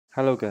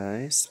Hello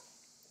guys,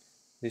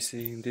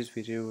 in this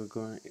video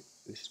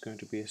this is going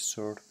to be a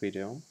short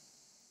video.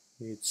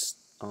 It's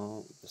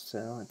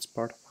it's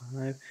part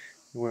 5.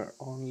 We're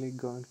only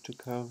going to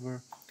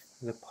cover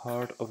the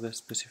part of the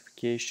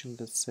specification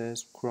that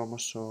says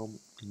chromosome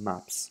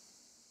maps.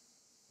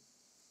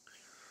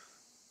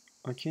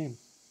 Okay,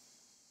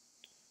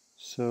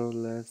 so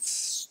let's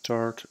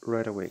start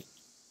right away.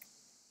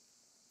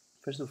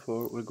 First of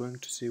all, we're going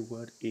to see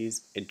what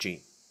is a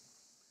gene.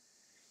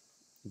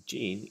 A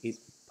gene is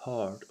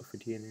part of a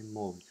DNA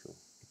molecule.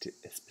 It is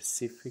a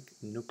specific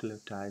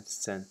nucleotide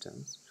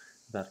sentence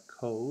that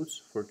codes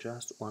for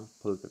just one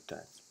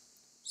polypeptide.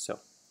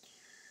 So,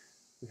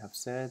 we have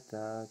said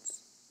that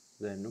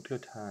the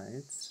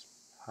nucleotides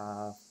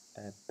have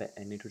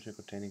a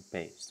nitrogen-containing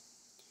base,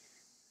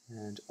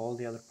 and all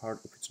the other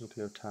part of its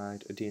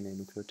nucleotide, DNA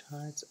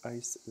nucleotides,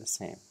 is the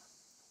same.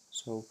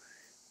 So,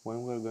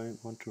 when we're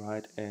want to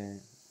write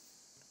a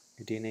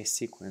DNA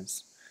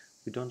sequence,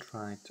 we don't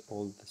write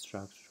all the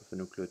structure of the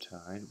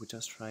nucleotide, we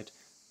just write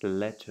the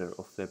letter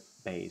of the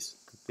base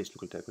that this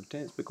nucleotide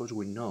contains, because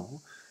we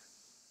know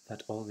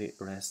that all the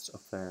rest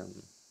of the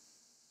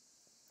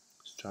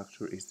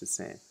structure is the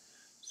same.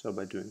 So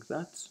by doing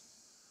that,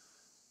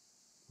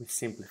 we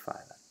simplify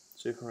that.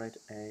 So if I write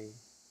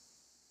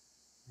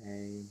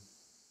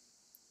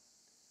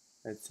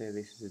let's say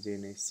this is a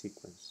DNA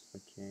sequence,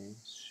 okay,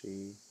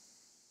 C,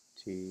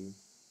 T,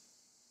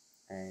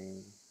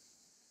 A,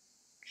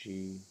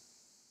 G,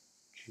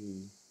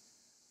 G,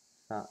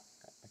 a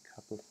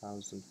couple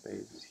thousand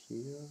bases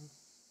here,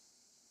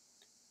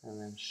 and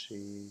then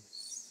C,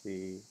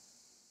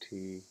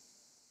 T,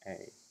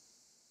 A.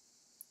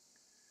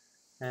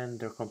 And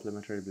they're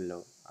complementary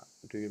below.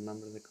 Do you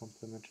remember the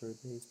complementary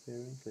base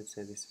pairing? Let's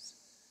say this is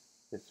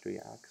the 3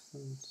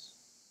 accents,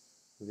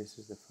 this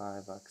is the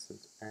 5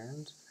 accent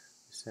end.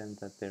 We said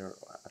that they're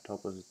at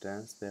opposite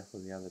ends,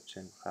 therefore the other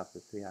chain will have the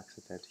 3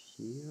 accent end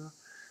here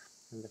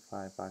and the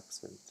 5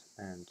 accent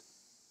end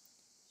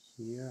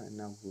here, and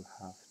now we'll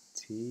have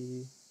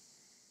T,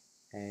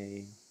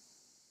 A,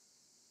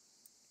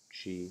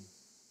 G,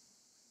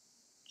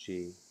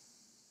 G.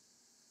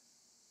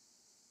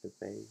 The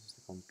base,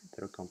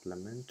 they're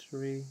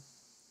complementary,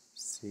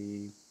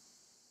 C,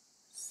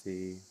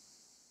 C,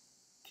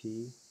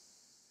 T,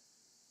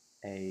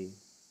 A,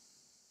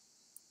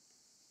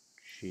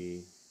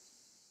 G,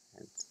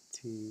 and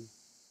T,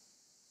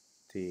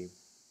 T,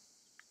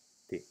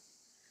 T.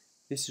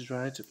 This is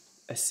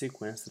a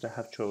sequence that I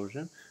have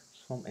chosen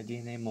from a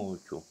DNA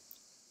molecule.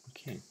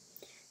 Okay,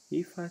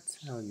 if I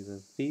tell you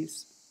that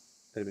this,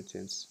 let me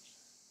change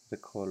the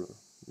color.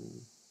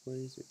 Where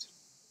is it?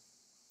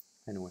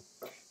 Anyway,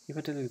 if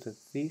I tell you that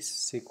this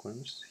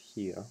sequence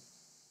here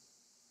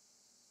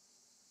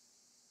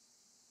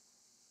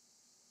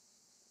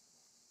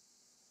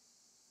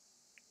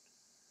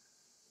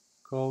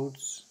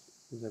codes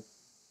the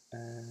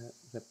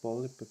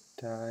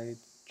polypeptide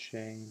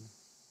chain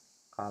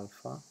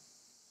alpha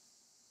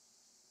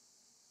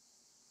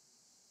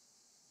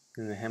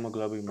in the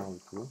hemoglobin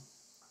molecule,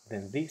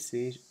 then this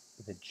is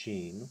the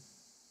gene.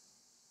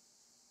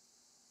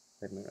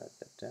 Let me write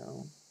that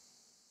down.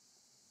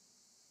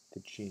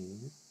 The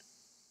gene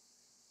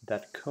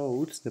that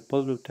codes the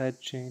polypeptide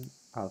chain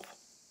alpha.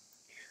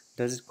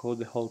 Does it code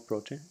the whole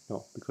protein?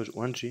 No, because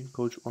one gene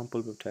codes one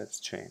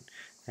polypeptide chain,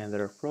 and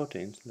there are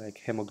proteins like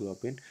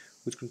hemoglobin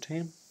which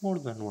contain more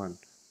than one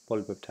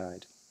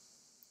polypeptide.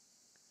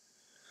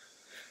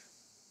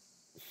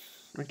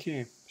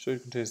 Okay, so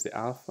it contains the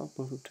alpha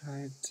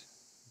polypeptide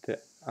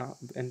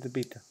and the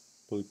beta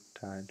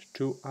polypeptide,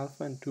 2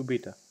 alpha and 2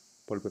 beta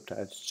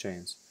polypeptide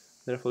chains.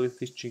 Therefore, if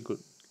this gene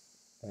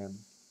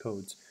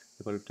codes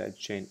the polypeptide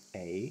chain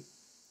A,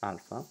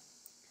 alpha,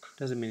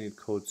 doesn't mean it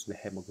codes the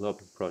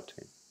hemoglobin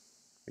protein.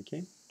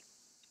 Okay,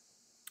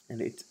 and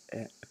it's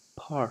a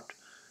part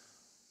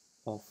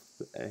of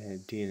a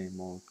DNA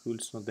molecule.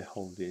 It's not the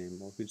whole DNA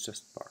molecule, it's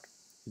just part.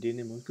 The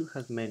DNA molecule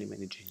has many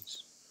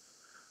genes.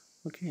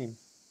 Okay,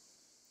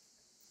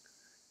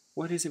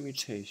 what is a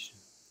mutation?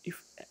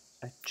 If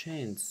I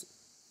change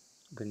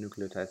the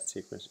nucleotide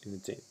sequence in a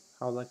gene,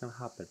 how that can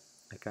happen?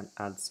 I can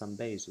add some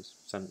bases,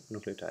 some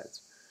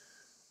nucleotides.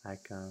 I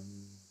can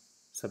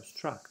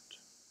subtract,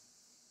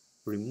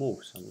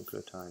 remove some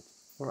nucleotides,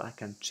 or I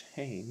can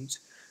change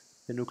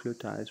the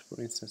nucleotides. For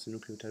instance, a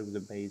nucleotide with the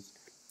base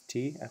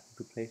T, I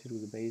could replace it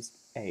with the base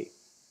A,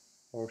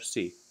 or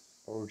C,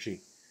 or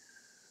G.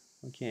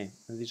 Okay,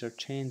 and these are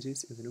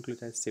changes in the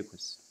nucleotide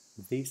sequence.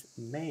 This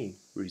may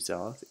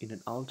result in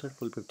an altered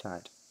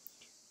polypeptide.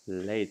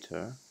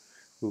 Later,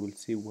 we will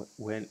see what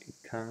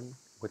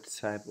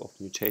type of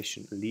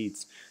mutation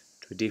leads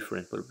to a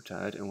different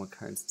polypeptide and what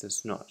kinds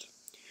does not.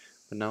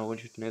 But now I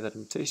want you to know that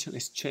mutation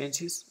is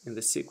changes in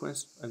the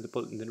sequence and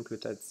in the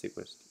nucleotide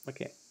sequence.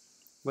 Okay,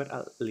 what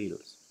are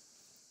alleles?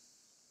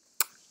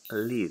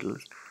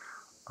 Alleles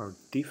are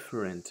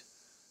different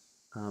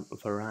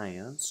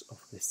variants of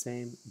the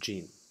same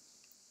gene.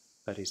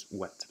 That is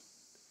what?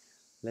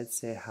 Let's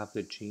say I have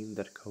the gene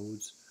that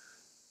codes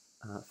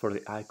for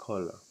the eye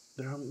color.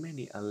 There are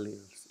many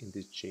alleles in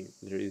this gene.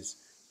 There is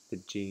the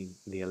gene,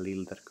 the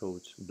allele that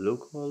codes blue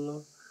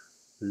color,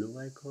 blue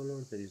eye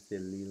color. There is the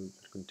allele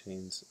that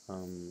contains,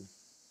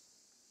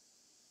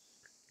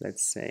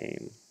 let's say,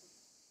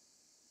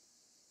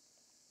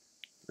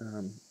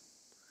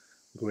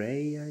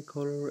 gray eye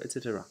color,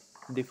 etc.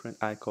 Different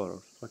eye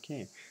colors.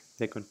 Okay,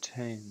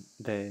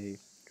 they're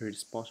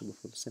responsible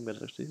for the same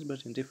characteristics,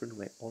 but in different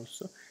way.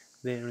 Also,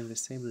 they are in the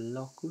same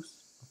locus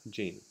of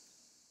gene.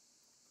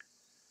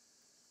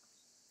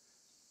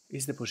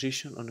 Is the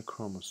position on a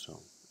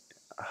chromosome.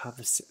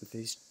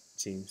 These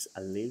genes,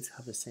 alleles,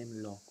 have the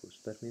same locus.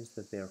 That means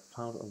that they are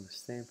found on the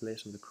same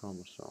place on the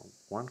chromosome.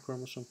 One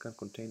chromosome can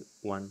contain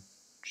one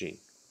gene.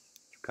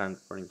 You can,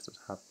 for instance,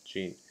 have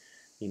gene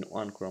in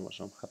one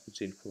chromosome, have the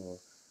gene for,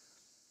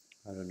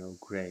 I don't know,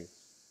 gray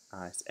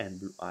eyes and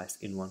blue eyes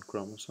in one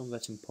chromosome.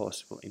 That's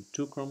impossible. In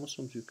two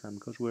chromosomes you can,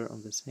 because we're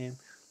on the same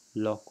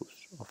locus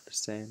of the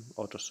same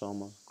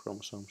autosomal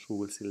chromosomes. We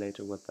will see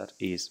later what that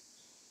is.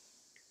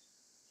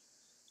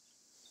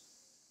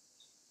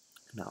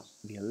 Now,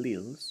 the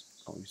alleles,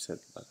 you said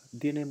about that.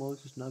 DNA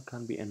molecules now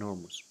can be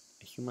enormous.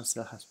 A human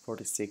cell has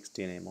 46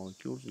 DNA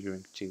molecules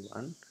during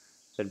G1.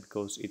 That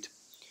because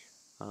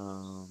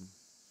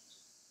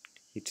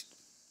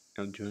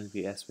during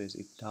the S phase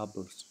it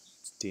doubles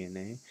its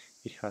DNA.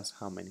 It has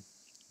how many?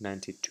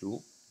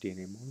 92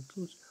 DNA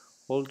molecules.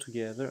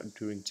 Altogether,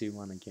 during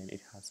G1 again,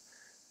 it has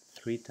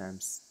 3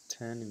 times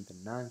 10 in the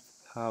 9th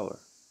power.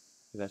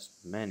 That's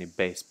many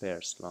base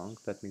pairs long.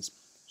 That means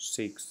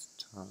 6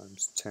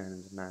 times 10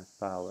 in the 9th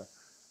power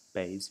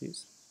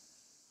bases.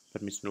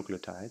 That means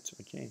nucleotides.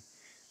 Okay,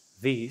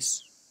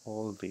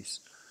 all this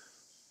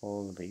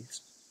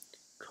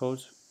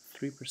codes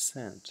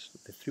 3%.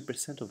 The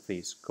 3% of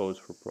this codes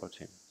for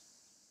protein.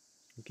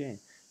 Okay,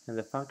 and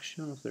the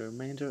function of the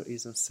remainder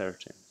is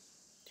uncertain.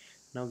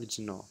 Now the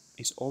genome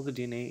is all the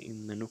DNA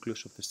in the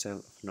nucleus of the cell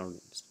of an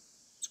organism.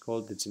 It's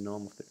called the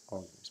genome of the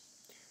organism.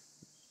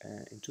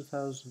 In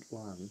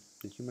 2001,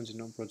 the Human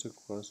Genome Project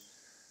was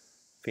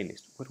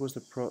finished. What was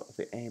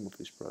the aim of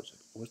this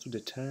project? Was to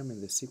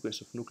determine the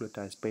sequence of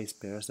nucleotide base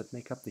pairs that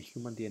make up the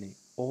human DNA,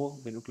 all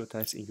the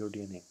nucleotides in your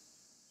DNA.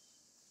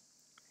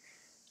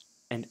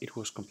 And it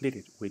was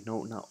completed. We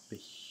know now the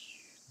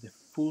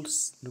full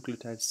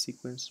nucleotide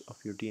sequence of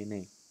your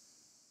DNA.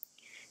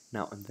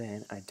 Now and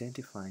then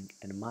identifying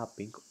and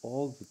mapping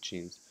all the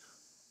genes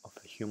of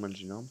the human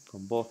genome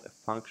from both a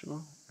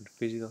functional and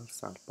physical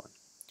standpoint.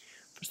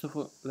 First of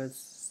all, let's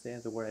say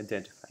the word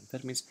identifying.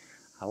 That means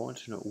I want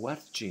to know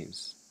what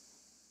genes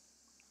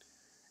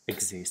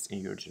exist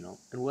in your genome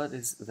and what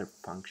is their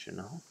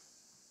functional.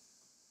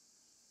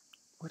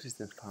 What is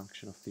the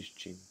function of this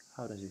gene?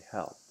 How does it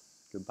help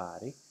your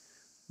body?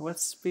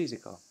 What's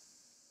physical?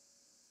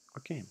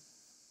 Okay.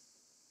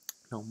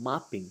 Now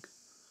mapping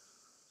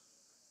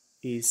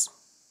is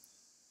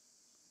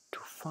to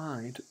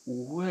find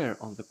where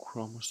on the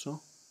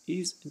chromosome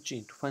is a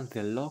gene, to find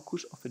the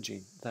locus of a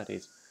gene. That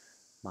is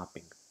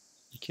mapping.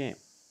 Okay.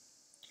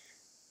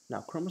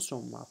 Now,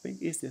 chromosome mapping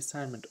is the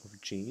assignment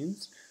of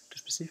genes to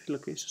specific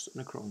locations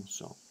on a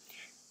chromosome.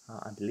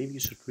 I believe you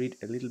should read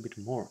a little bit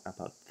more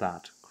about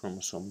that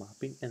chromosome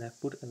mapping, and I've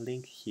put a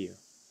link here.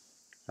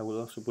 I will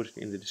also put it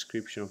in the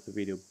description of the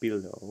video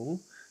below,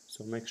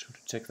 so make sure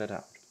to check that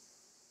out.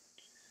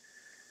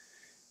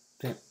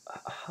 Then,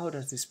 how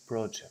does this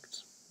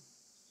project,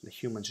 the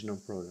Human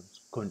Genome Project,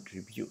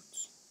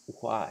 contribute?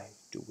 Why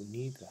do we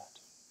need that?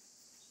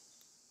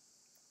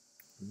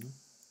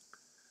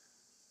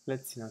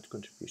 Let's see now the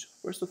contribution.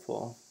 First of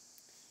all,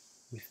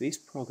 with these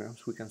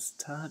programs we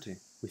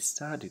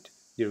studied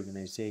the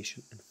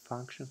organization and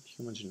function of the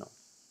human genome.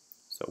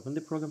 So when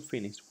the program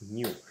finished, we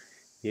knew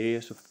the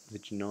areas of the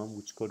genome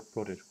which code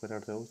proteins. What are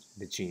those?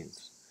 The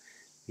genes.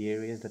 The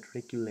areas that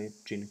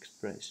regulate gene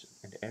expression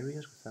and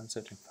areas with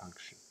uncertain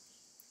function.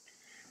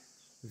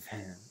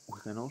 Then we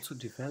can also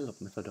develop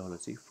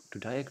methodology to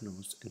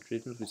diagnose and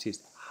treat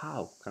disease.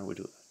 How can we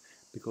do that?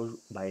 Because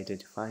by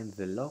identifying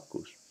the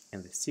locus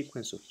and the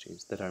sequence of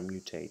genes that are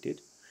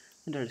mutated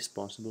and are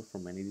responsible for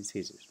many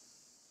diseases.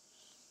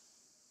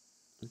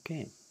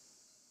 Okay.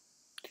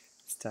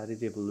 Study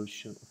the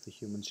evolution of the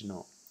human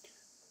genome.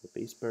 For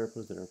this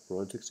purpose, there are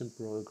projects in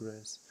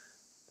progress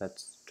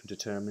that's to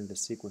determine the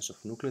sequence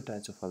of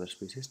nucleotides of other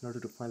species in order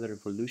to find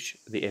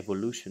the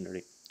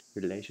evolutionary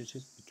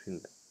relationships between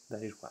them.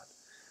 That is what?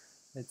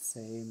 Let's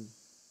say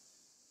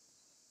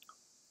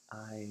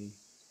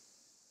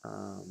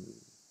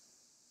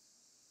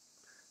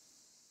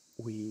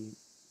we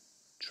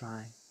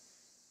try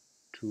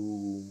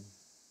to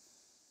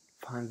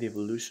find the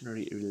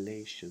evolutionary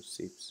relations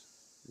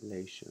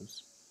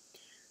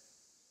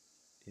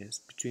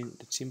between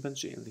the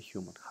chimpanzee and the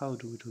human. How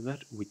do we do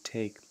that? We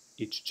take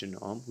each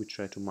genome, we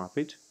try to map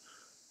it,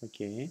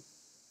 okay,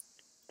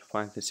 to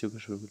find the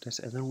sequence of nucleotides,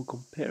 and then we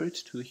compare it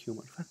to the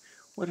human.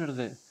 What are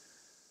the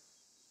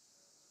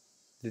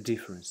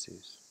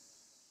differences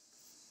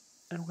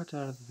and what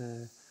are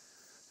the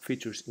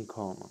features in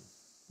common?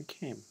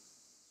 Okay.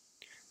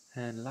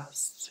 And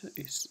last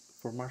is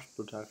for mass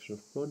production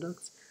of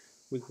products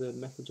with the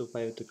methods of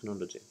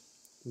biotechnology.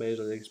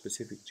 Based on these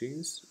specific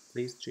genes,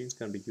 these genes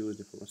can be used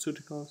in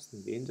pharmaceuticals,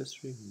 in the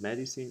industry,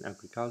 medicine,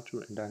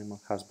 agriculture, and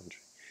animal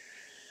husbandry.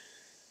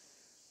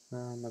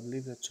 I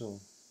believe that's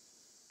all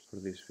for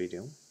this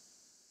video.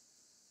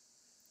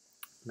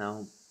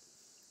 Now,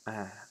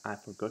 I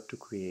forgot to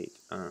create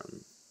a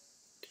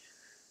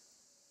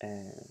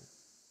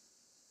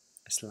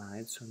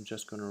slide, so I'm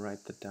just gonna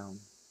write that down.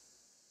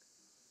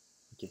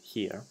 Okay,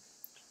 here.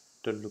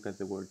 Don't look at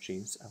the word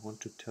genes. I want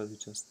to tell you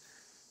just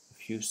a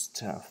few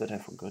stuff that I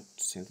forgot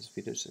to say in this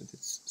video, since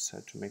it's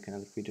set to make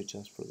another video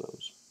just for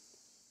those.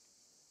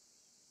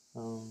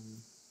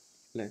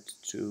 Let's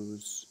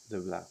choose the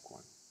black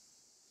one.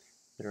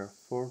 There are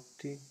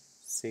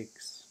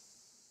 46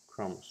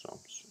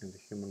 chromosomes in the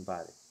human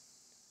body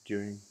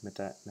during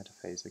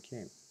metaphase.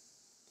 Okay,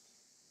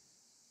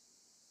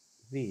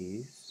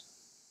 these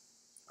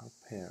are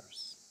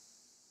pairs.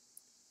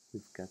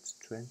 We've got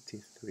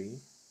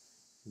 23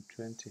 and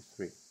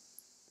 23.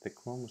 The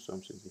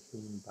chromosomes in the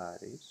human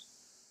bodies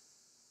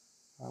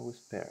are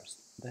with pairs.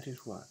 That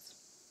is what?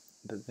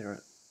 That there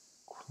are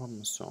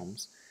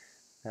chromosomes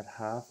that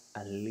have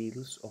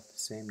alleles of the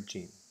same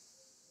gene.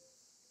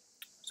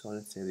 So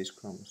let's say this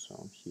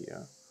chromosome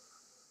here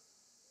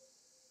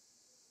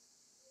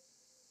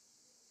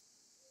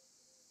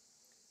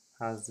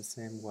has the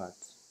same what?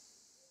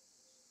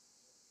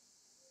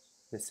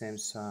 The same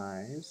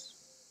size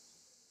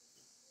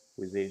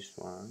with this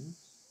one,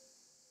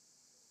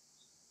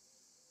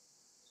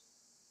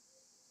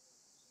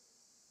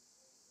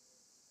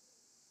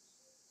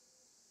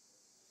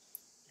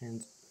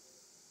 and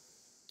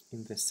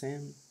in the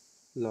same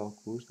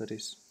locus, that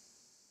is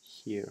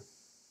here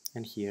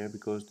and here,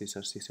 because these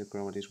are sister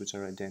chromatids which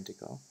are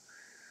identical,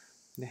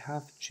 they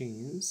have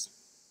genes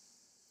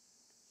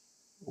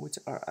which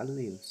are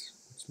alleles,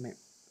 which may,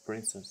 for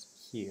instance,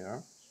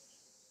 here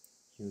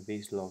in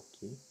this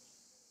loci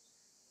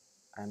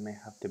I may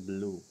have the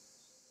blue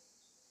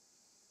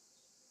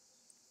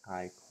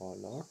eye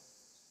color,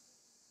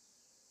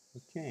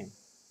 okay,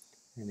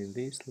 and in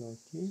this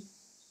loci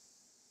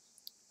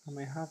I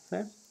may have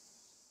the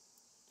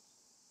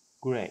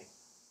gray,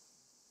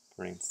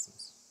 for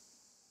instance.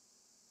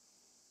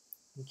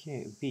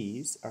 Okay,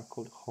 these are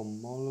called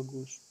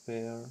homologous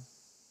pair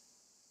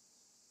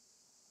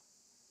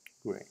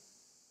gray.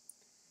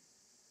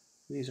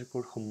 These are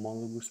called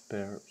homologous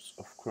pairs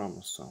of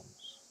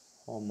chromosomes.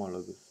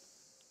 Homologous.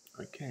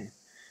 Okay,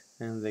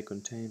 and they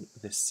contain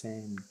the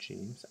same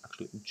genes,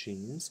 actually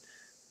genes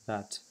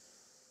that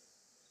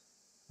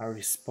are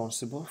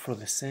responsible for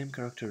the same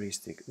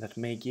characteristic that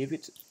may give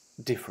it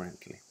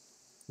differently.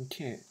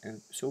 Okay,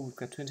 and so we've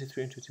got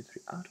 23 and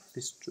 23. Out of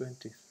this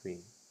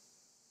 23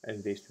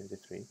 and these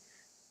 23,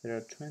 there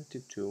are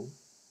 22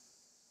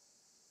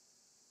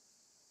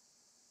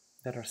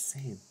 that are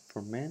same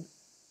for men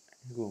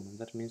and women.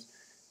 That means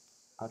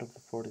out of the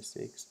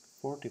 46,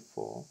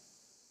 44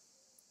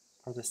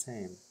 are the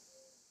same,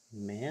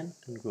 men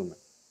and women.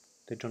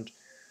 They don't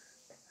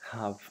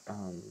have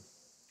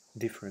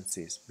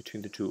differences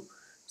between the two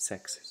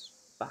sexes.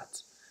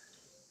 But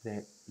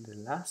the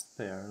last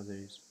pair, there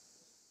is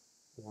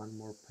one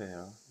more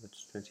pair,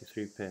 that's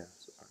 23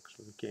 pairs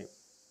actually. Okay,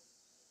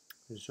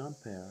 there's one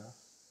pair,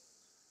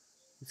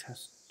 it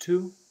has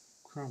two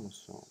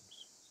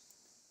chromosomes,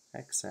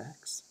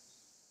 XX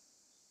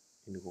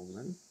in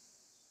woman,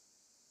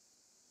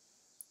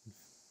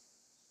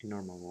 in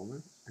normal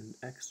woman, and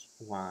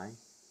XY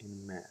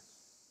in man.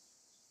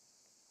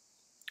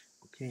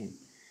 Okay,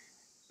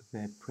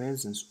 the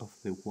presence of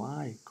the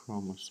Y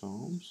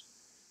chromosomes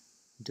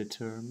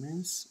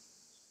determines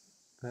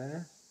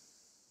the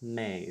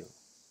male,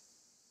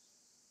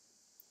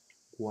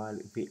 while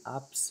the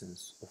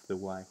absence of the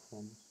Y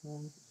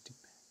chromosome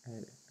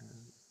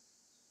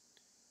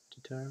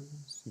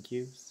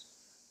gives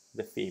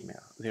the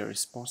female. They are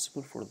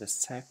responsible for the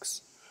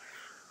sex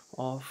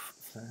of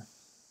the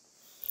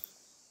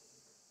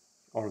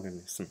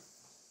organism.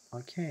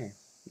 Okay,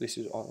 this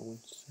is all I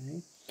want to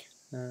say.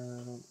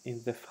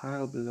 In the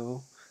file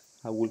below,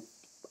 I will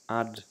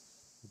add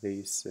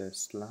this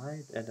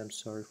slide, and I'm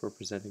sorry for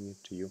presenting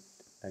it to you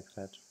like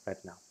that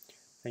right now.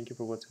 Thank you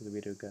for watching the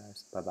video,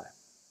 guys. Bye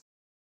bye.